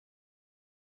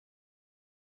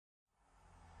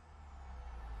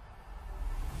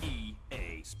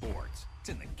any sports. It's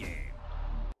in the game.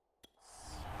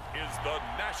 Is the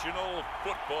National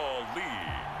Football League.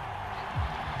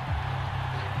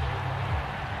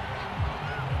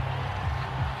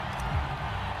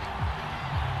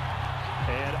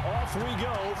 And off we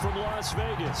go from Las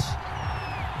Vegas.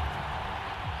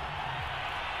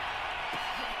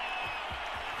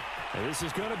 And this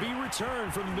is going to be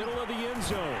returned from the middle of the end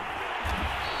zone.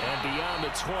 And beyond the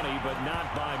 20, but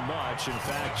not by much. In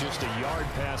fact, just a yard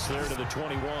pass there to the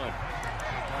 21.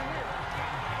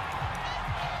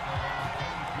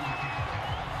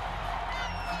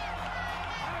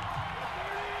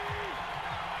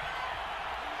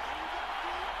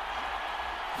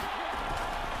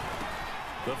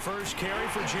 The first carry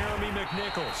for Jeremy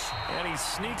McNichols. And he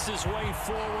sneaks his way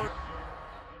forward.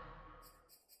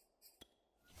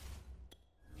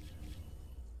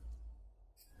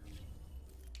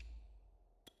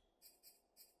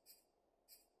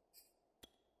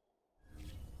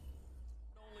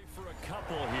 Only for a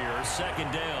couple here,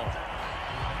 second down.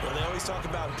 Well, they always talk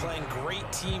about playing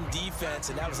great team defense,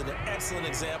 and that was an excellent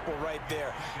example right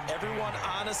there. Everyone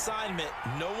on assignment,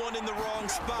 no one in the wrong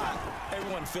spot,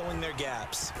 everyone filling their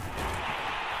gaps.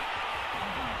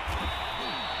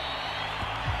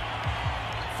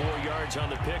 4 yards on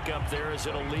the pickup there as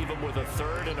it'll leave him with a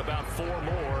third and about 4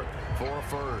 more for a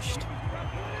first.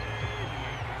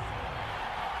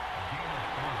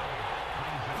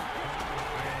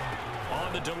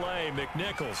 On the delay,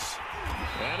 McNichols.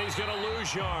 And he's going to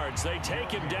lose yards. They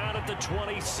take him down at the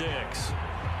 26.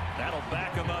 That'll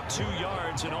back him up 2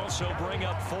 yards and also bring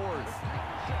up 4th.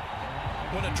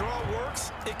 When a draw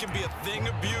works, it can be a thing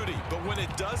of beauty. But when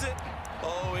it doesn't,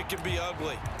 oh, it can be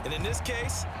ugly. And in this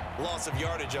case, loss of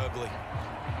yardage ugly.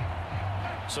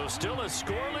 So still a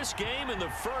scoreless game in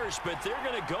the first, but they're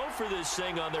going to go for this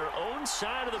thing on their own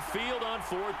side of the field on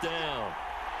 4th down.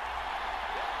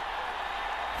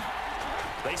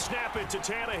 They snap it to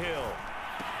Tannehill.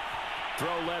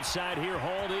 Throw left side here,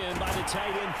 hauled in by the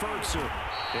tight end Ferguson.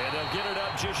 And they'll get it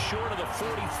up just short of the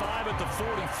 45 at the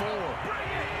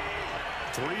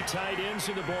 44. 3 tight ends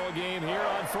in the ball game here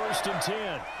on 1st and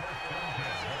 10.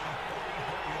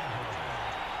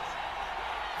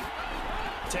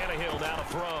 Tannehill now to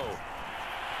throw.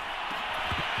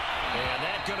 And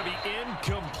that's going to be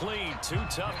incomplete. Too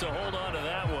tough to hold on to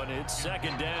that one. It's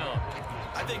second down.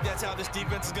 I think that's how this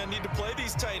defense is going to need to play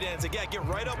these tight ends. Again, get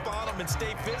right up on them and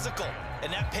stay physical.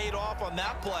 And that paid off on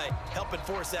that play, helping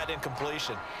force that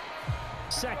incompletion.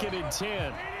 2nd and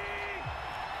 10.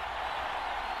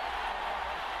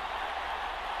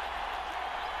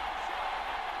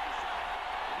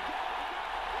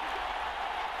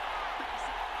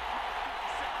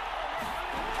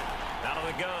 Out of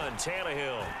the gun,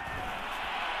 Tannehill.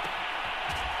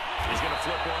 He's going to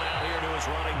flip one out here to his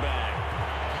running back.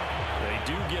 They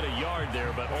do get a yard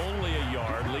there, but only a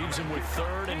yard. Leaves him with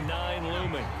 3rd and 9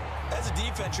 looming. As a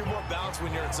defense, you're more balanced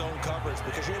when you're in zone coverage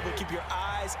because you're able to keep your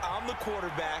eyes on the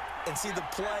quarterback and see the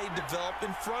play develop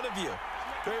in front of you.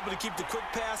 You're able to keep the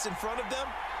quick pass in front of them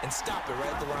and stop it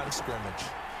right at the line of scrimmage.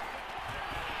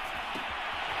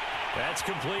 That's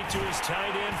complete to his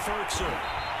tight end, Ferguson.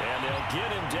 And they'll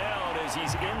get him down as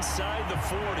he's inside the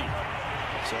 40.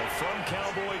 So from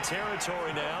Cowboy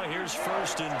territory now, here's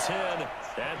 1st and 10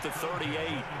 at the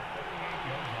 38.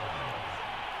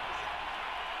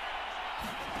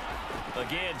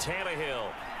 Again,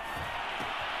 Tannehill.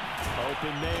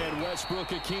 Open man,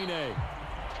 Westbrook-Ikhine.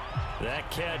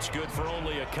 That catch good for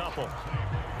only a couple.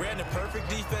 Brandon, perfect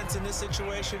defense in this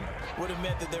situation would have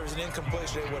meant that there was an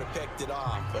incompletion. They would have picked it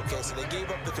off. Okay, so they gave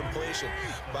up the completion.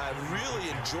 But I really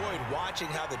enjoyed watching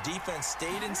how the defense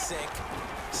stayed in sync,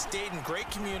 stayed in great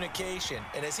communication.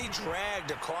 And as he dragged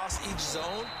across each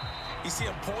zone, you see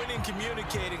him pointing,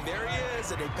 communicating. There he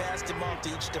is, and they passed him off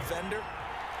to each defender.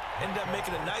 Ended up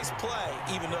making a nice play,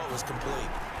 even though it was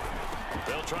complete.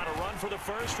 They'll try to run for the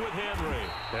first with Henry.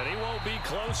 And he won't be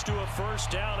close to a first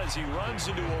down as he runs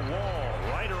into a wall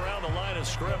right around the line of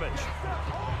scrimmage.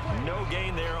 No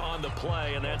gain there on the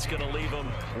play, and that's going to leave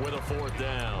him with a 4th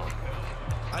down.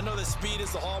 I know that speed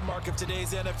is the hallmark of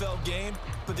today's NFL game,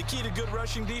 but the key to good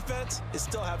rushing defense is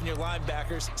still having your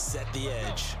linebackers set the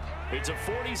edge. It's a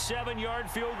 47-yard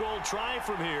field goal try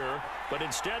from here, but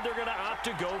instead they're going to opt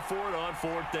to go for it on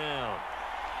 4th down.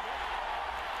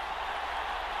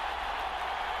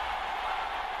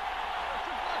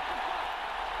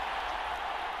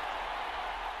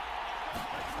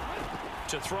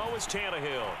 To throw is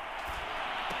Tannehill.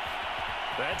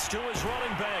 That's to his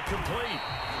running back, complete.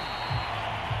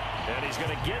 And he's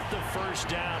going to get the first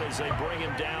down as they bring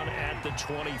him down at the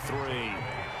 23.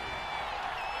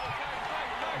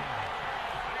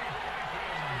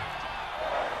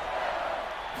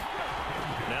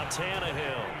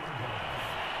 Tannehill.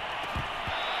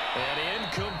 And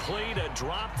incomplete, a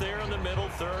drop there in the middle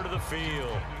third of the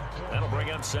field. That'll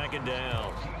bring up second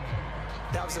down.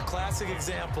 That was a classic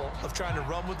example of trying to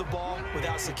run with the ball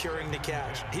without securing the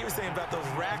catch. He was thinking about those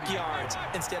rack yards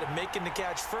instead of making the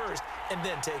catch first and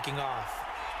then taking off.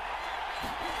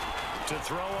 To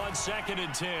throw on 2nd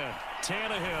and 10,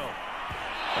 Tannehill.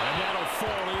 And that'll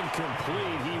fall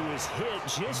incomplete. He was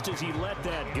hit just as he let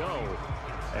that go.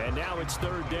 And now it's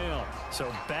 3rd down. So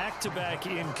back-to-back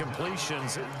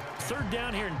incompletions. 3rd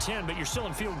down here in 10, but you're still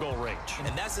in field goal range.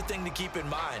 And that's the thing to keep in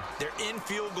mind. They're in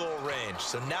field goal range.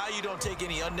 So now you don't take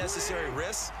any unnecessary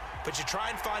risks, but you try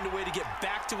and find a way to get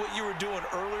back to what you were doing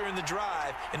earlier in the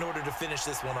drive in order to finish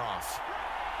this one off.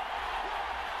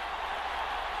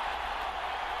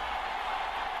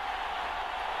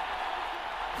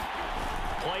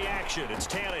 Play action. It's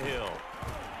Tannehill.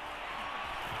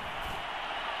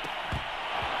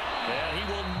 And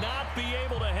he will not be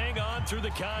able to hang on through the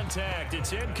contact.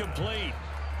 It's incomplete.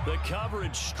 The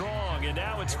coverage strong, and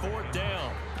now it's 4th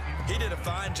down. He did a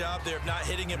fine job there of not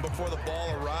hitting him before the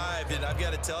ball arrived, and I've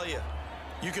got to tell you,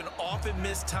 you can often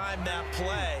mistime that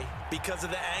play because of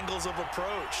the angles of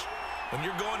approach. When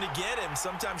you're going to get him,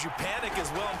 sometimes you panic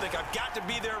as well and think, I've got to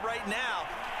be there right now.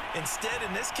 Instead,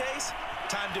 in this case,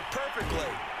 timed it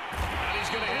perfectly. And he's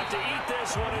going to have to eat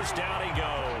this one as down he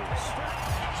goes.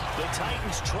 The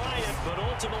Titans try it, but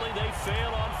ultimately they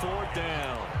fail on 4th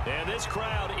down. And this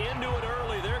crowd into it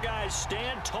early. Their guys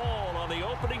stand tall on the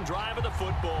opening drive of the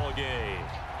football game.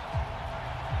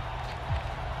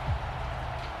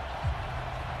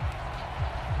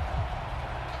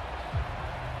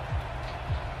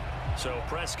 So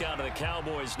Prescott and the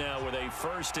Cowboys now with a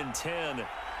 1st and 10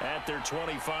 at their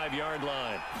 25-yard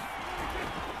line.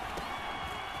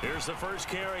 Here's the first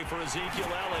carry for Ezekiel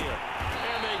Elliott.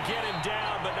 And they get him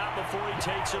down, but not before he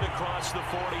takes it across the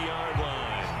 40-yard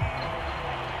line.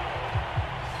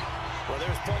 Well,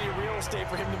 there's plenty of real estate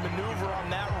for him to maneuver on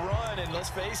that run, and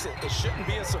let's face it, it shouldn't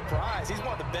be a surprise. He's one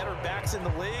of the better backs in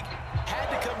the league.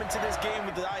 Had to come into this game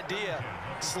with the idea,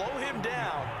 slow him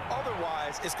down,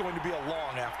 otherwise it's going to be a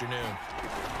long afternoon.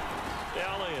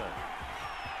 Elliott.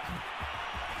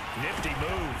 Nifty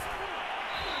move.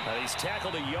 He's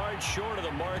tackled a yard short of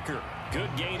the marker.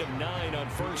 Good gain of 9 on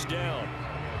 1st down.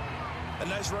 A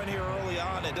nice run here early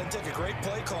on. It doesn't take a great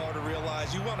play caller to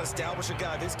realize you want to establish a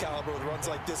guy of his caliber with runs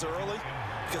like this early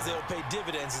because they'll pay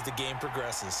dividends as the game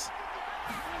progresses.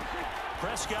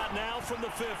 Prescott now from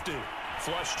the 50.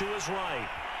 Flush to his right.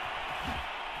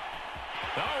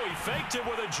 Oh, he faked it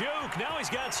with a juke. Now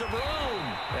he's got some room.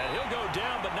 And he'll go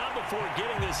down, but not before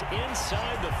getting this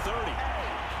inside the 30.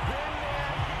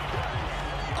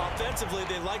 Offensively,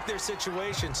 they liked their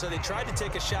situation, so they tried to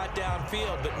take a shot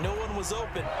downfield, but no one was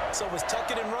open. So it was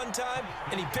tuck it in run time,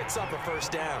 and he picks up a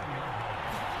 1st down.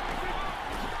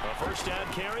 A 1st down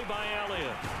carry by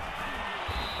Elliott.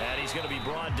 And he's going to be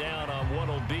brought down on what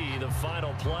will be the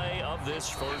final play of this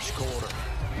 1st quarter.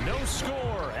 No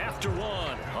score after 1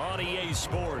 on EA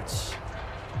Sports.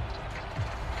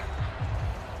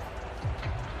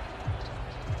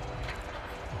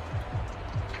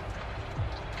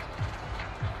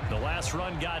 The last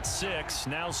run got 6,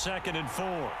 now 2nd and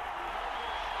 4.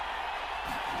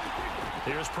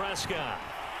 Here's Prescott.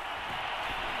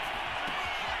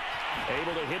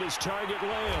 Able to hit his target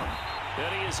Lamb.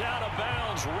 And he is out of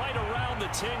bounds right around the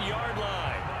 10-yard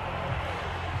line.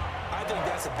 I think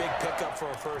that's a big pickup for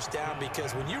a 1st down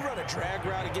because when you run a drag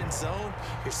route against zone,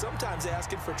 you're sometimes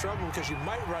asking for trouble because you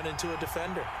might run into a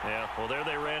defender. Yeah, well, there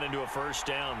they ran into a 1st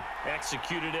down.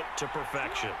 Executed it to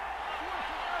perfection.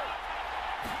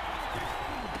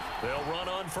 They'll run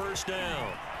on 1st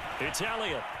down. It's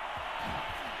Elliott.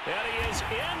 And he is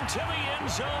into the end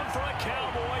zone for a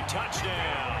Cowboy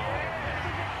touchdown.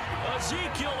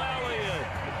 Ezekiel Elliott,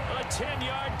 a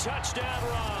 10-yard touchdown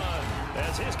run.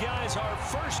 As his guys are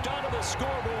first onto the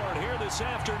scoreboard here this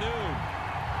afternoon.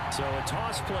 So a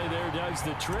toss play there does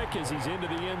the trick as he's into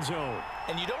the end zone.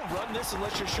 And you don't run this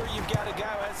unless you're sure you've got a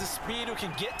guy who has the speed who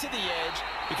can get to the edge,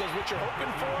 because what you're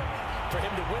hoping for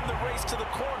him to win the race to the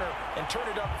corner and turn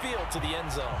it upfield to the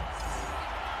end zone.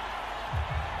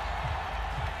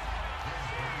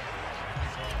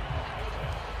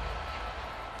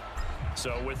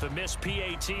 So with the missed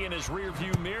PAT in his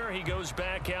rearview mirror, he goes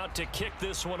back out to kick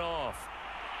this one off.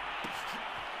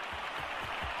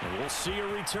 And we'll see a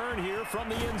return here from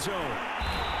the end zone.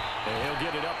 And he'll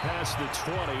get it up past the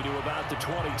 20 to about the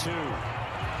 22.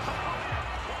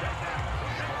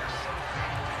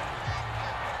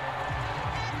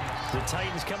 The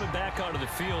Titans coming back onto the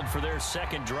field for their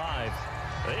 2nd drive.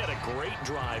 They had a great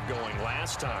drive going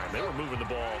last time. They were moving the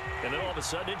ball, and then all of a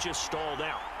sudden it just stalled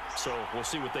out. So we'll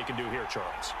see what they can do here,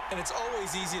 Charles. And it's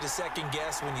always easy to second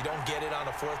guess when you don't get it on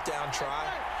a fourth down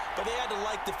try. But they had to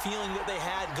like the feeling that they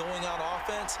had going on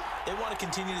offense. They want to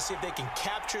continue to see if they can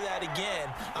capture that again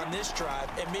on this drive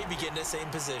and maybe get in the same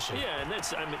position. Yeah, and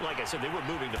that's, I mean, like I said, they were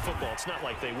moving the football. It's not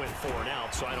like they went 4 and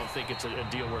out, so I don't think it's a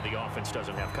deal where the offense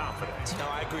doesn't have confidence. No,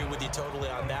 I agree with you totally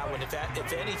on that one. If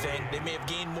anything, they may have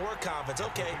gained more confidence.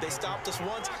 Okay, they stopped us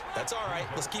once. That's all right.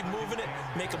 Let's keep moving it.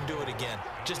 Make them do it again.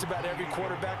 Just about every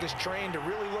quarterback is trained to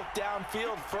really look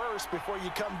downfield first before you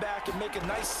come back and make a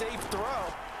nice, safe throw.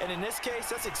 And in this case,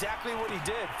 that's exactly what he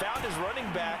did. Found his running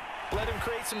back, let him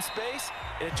create some space,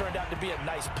 and it turned out to be a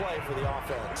nice play for the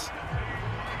offense.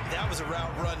 That was a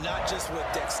route run not just with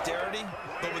dexterity,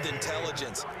 but with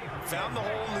intelligence. Found the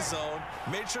hole in the zone,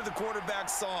 made sure the quarterback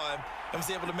saw him, and was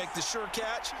able to make the sure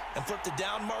catch and flip the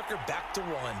down marker back to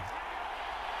 1.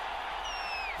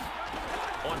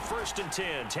 On 1st and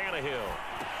 10, Tannehill.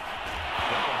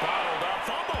 Bottled up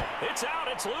fumble. It's out.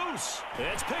 It's loose.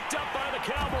 It's picked up by the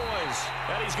Cowboys.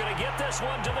 And he's going to get this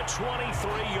one to the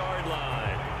 23-yard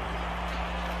line.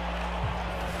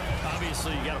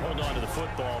 Obviously, you got to hold on to the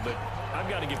football, but I've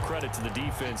got to give credit to the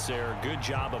defense there. Good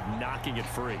job of knocking it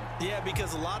free. Yeah,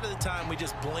 because a lot of the time we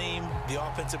just blame the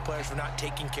offensive players for not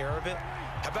taking care of it.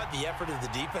 How about the effort of the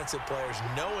defensive players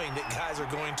knowing that guys are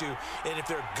going to, and if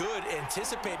they're good,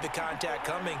 anticipate the contact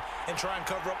coming and try and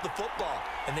cover up the football.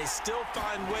 And they still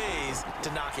find ways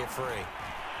to knock it free.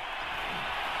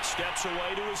 Steps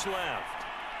away to his left.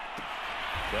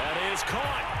 That is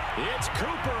caught. It's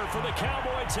Cooper for the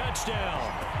Cowboy touchdown.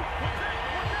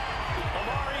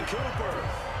 Amari Cooper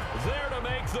there to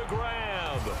make the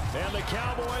grab. And the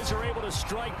Cowboys are able to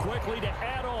strike quickly to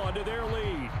add on to their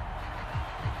lead.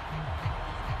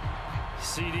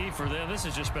 CD for them, this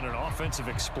has just been an offensive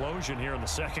explosion here in the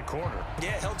second quarter.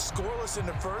 Yeah, held scoreless in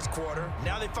the first quarter.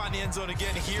 Now they find the end zone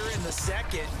again here in the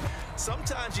second.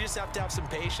 Sometimes you just have to have some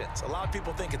patience. A lot of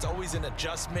people think it's always an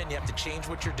adjustment. You have to change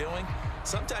what you're doing.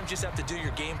 Sometimes you just have to do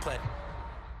your game plan.